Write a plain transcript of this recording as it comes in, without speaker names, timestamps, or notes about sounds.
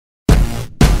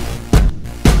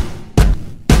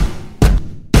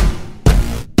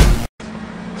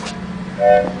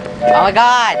Oh my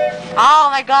god! Oh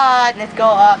my god! Let's go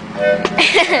up.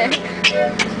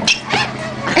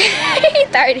 He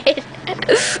started.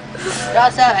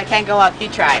 Also, I can't go up. You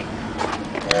try.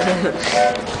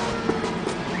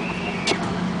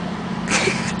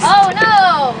 Oh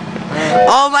no!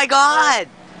 Oh my god!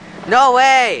 No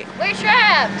way! We're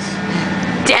trapped.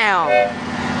 Down!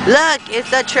 Look, it's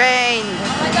the train!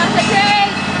 Oh my gosh, the train!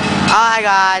 Oh my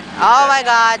god! Oh my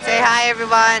god! Say hi,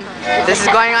 everyone! This is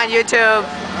going on YouTube.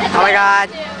 Oh my god!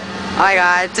 Oh my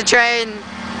god! It's a train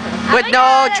with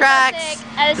no tracks.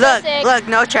 Look, look,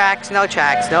 no tracks, no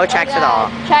tracks, no tracks at all.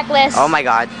 Trackless. Oh my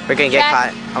god! We're gonna get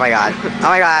caught. Oh my god! Oh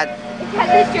my god!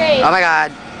 Trackless train. Oh my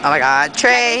god! Oh my god!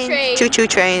 Train! Train. Choo choo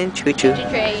train! Choo choo!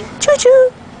 Train. Choo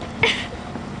choo!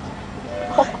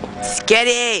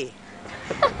 Sketty!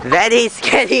 Very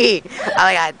sketty! Oh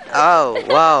my god! Oh,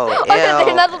 whoa! Oh, there's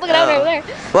another looking over there.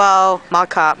 Whoa! Mall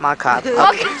cop! Mall cop!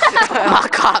 Mall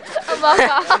cop!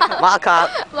 Mall cop!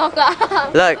 Mall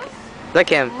cop. Look! Look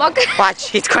him! Mall cop. Watch!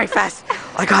 He's going fast!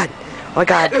 Oh my god! Oh my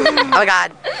god! Oh my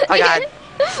god! Oh my god!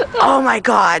 Oh my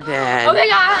god, man! Oh my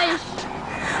gosh!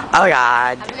 Oh my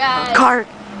god! Oh my god. Car!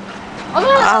 Oh my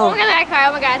god! Oh my god! That car!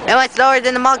 Oh my god! It went slower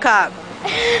than the mall cop!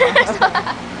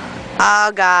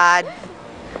 Oh god!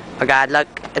 Oh god! Look!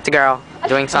 It's a girl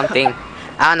doing something.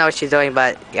 I don't know what she's doing,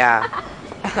 but yeah.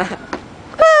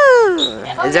 Woo!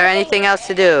 Is there anything else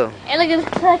to do? Hey, look at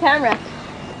the camera.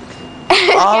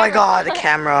 Oh my god, the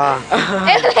camera.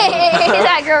 Hey, look at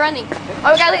that girl running. Oh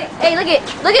my god, look, hey, look at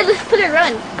her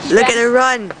run. Look at her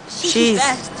run.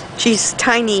 fast. She's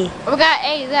tiny. Oh my god,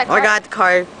 hey, that Oh car. my god, the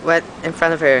car went in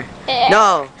front of her. Eh.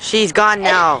 No, she's gone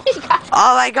now.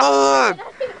 Oh my god.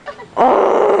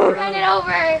 Oh. Ran it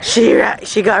over.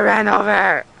 She got ran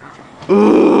over.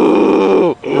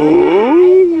 Ooh.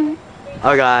 Ooh.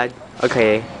 Oh god.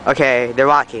 Okay. Okay, they're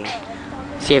walking.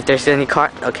 See if there's any car.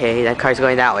 Okay, that car's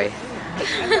going that way.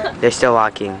 They're still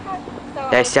walking.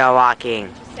 They're still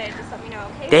walking.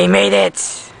 They made it.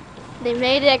 They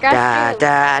made it. I Da got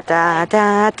da da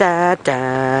da da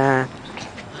da.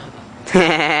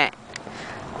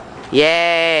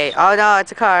 Yay! Oh no,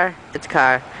 it's a car. It's a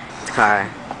car. It's a car.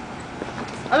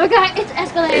 Oh my god, it's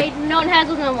Escalade. No one has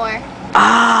those no more.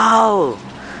 Oh!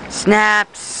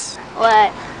 Snaps!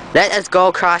 What? Let us go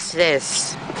across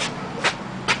this.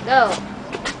 Go.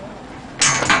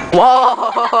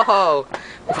 Whoa!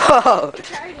 Whoa!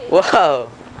 Whoa!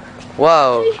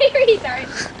 Whoa!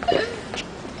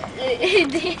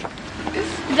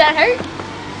 Does that hurt?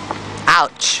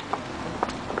 Ouch!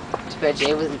 But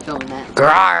Jay wasn't filming that.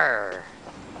 Grrr!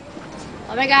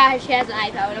 Oh my god, she has an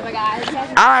iPhone. Oh my god. She has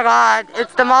an Oh my god!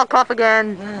 It's the mall cop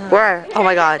again! Where? Oh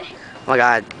my god! Oh my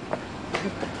god!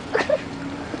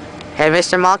 Hey,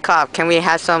 Mr. Mall Cop, can we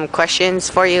have some questions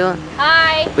for you?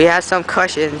 Hi. We have some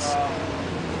questions.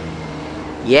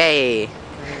 Yay!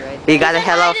 We got a said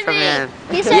hello hi to from me. him.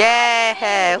 He said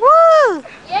Yay! Woo!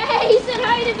 Yeah, he said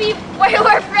hi to me.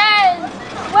 We're friends.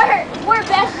 We're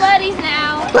best buddies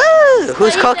now. Woo!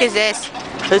 Whose he Coke said- is this?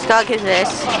 Whose Coke is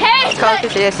this? Hey, Whose Coke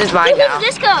is this? It's mine who's now.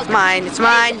 this Coke? It's mine. It's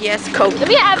mine. Yes, Coke. Let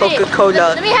me have it.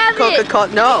 Coca-Cola. Let me have it. Coca-Cola.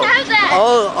 No. Let me have that.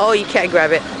 Oh, you can't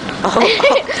grab it. Oh.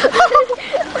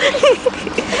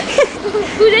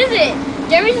 Whose is it?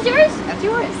 Jeremy's is yours? That's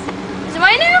yours. Is it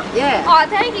mine now? Yeah. Oh,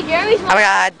 thank you. Jeremy's Oh mine. my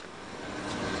god.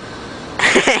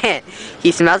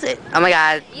 He smells it. Oh my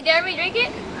god. You dare me drink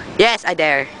it? Yes, I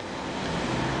dare.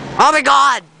 Oh my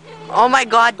god. Oh my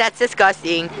god, that's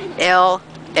disgusting. Ill.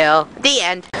 The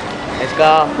end. Let's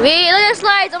go. Look at the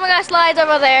slides. Oh my gosh, slides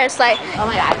over there. Slide. Oh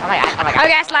my god, oh my god, oh my Oh god. my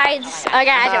gosh, slides. Oh my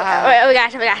gosh. Oh my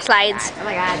gosh, oh my gosh, slides. Oh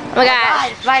my god. Oh my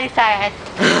god. Spidey side.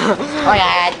 Oh my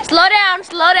god. Slow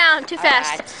down, too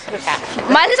fast.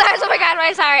 Mine is ours. Oh my god,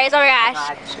 mine's ours. Oh my gosh.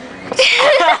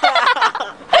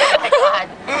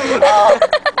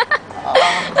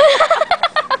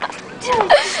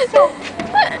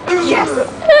 Yes.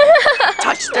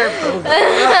 Touch their boob.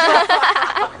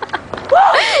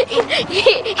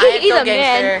 He's a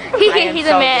man. He's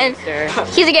a man.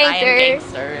 He's a gangster.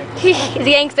 He's a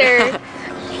gangster.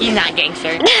 He's not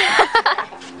gangster.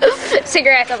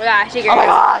 Cigarettes. Oh my gosh, Oh cigarettes. my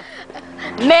god.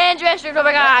 Man dressers. Oh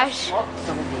my gosh.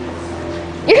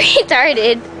 You're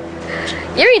retarded.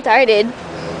 You're retarded.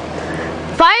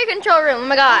 Fire control room. Oh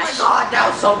my Oh gosh. my god, that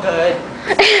was so good.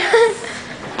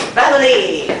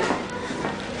 Family.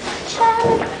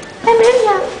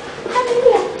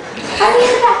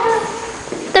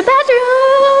 The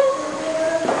bathroom.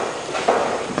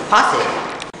 Pause it.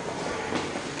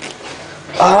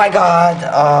 Oh my god.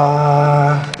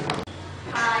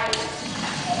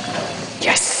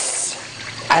 Yes.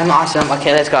 I'm awesome.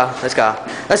 Okay, let's go. Let's go.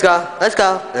 Let's go. Let's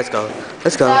go. Let's go.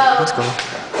 Let's go. Let's go.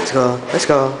 Let's go. Let's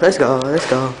go. Let's go. Let's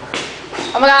go.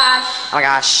 Oh my gosh. Oh my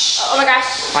gosh. Oh my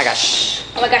gosh. Oh my gosh.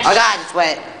 Oh my gosh. Oh god, it's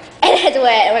wet. It's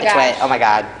wet. Oh my It's gosh. wet. Oh my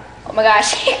god. Oh my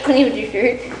gosh. Clean with your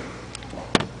shirt.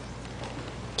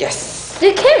 Yes.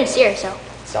 Dude, can't even see herself.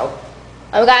 So?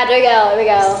 Oh my god, there we go. There we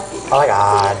go. Oh my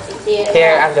god. See it.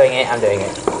 Here, I'm doing it. I'm doing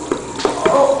it.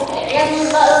 Oh, I got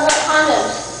these little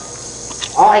condoms.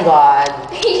 Oh my god.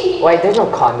 Wait, there's no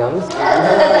condoms.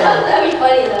 That'd be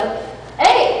funny though.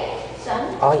 Hey,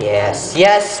 son. Oh yes.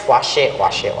 Yes. Wash it.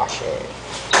 Wash it. Wash it.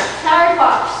 Sour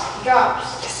pops.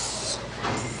 Drops. Yes.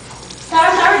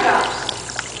 Sour drops.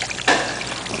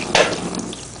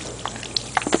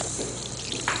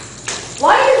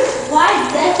 Why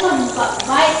is that one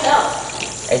by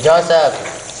itself? Hey Joseph,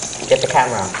 get the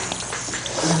camera.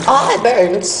 Oh, it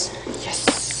burns. Yes.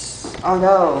 Oh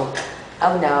no.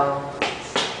 Oh no.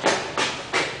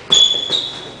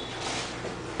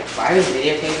 Why are we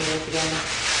videotaping this again?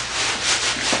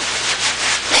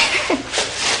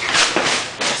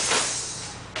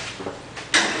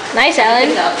 Nice,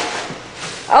 Ellen.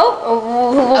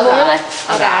 Oh god.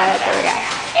 Oh god. There we go.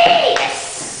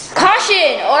 Yes.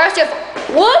 Caution, or else you.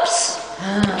 Whoops.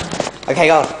 Okay,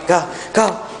 go, go, go.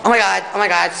 Oh my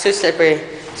god, it's too slippery.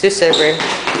 It's too slippery.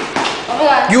 Oh my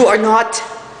god. You are not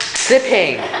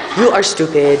slipping. You are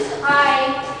stupid.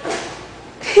 Hi.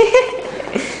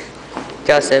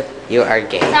 Joseph, you are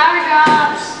gay. Sour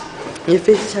drops. Your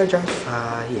face is sour drops.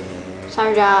 Ah, yeah.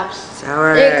 Sour drops.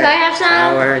 Sour. Hey, can I have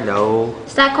some? Sour, no.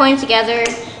 Stack coins together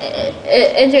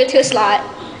into a slot,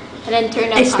 and then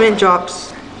turn up. Ice mint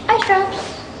drops. Ice drops.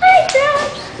 Ice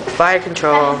drops. Fire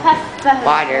control.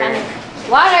 Water.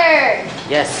 Water.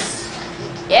 Yes.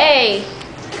 Yay.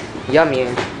 Yummy.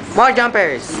 More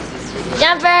jumpers.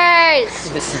 Jumpers.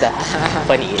 This is the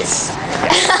funniest.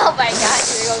 Oh my god,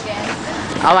 here we go again.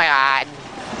 Oh my god.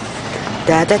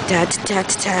 Da da da da da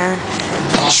da.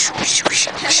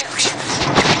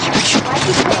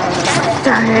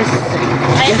 Darn it.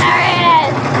 I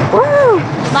started. Woo!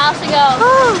 Miles to go.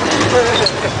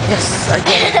 Yes,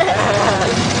 again.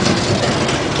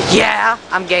 Yeah,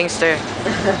 I'm gangster.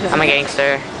 I'm a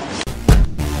gangster.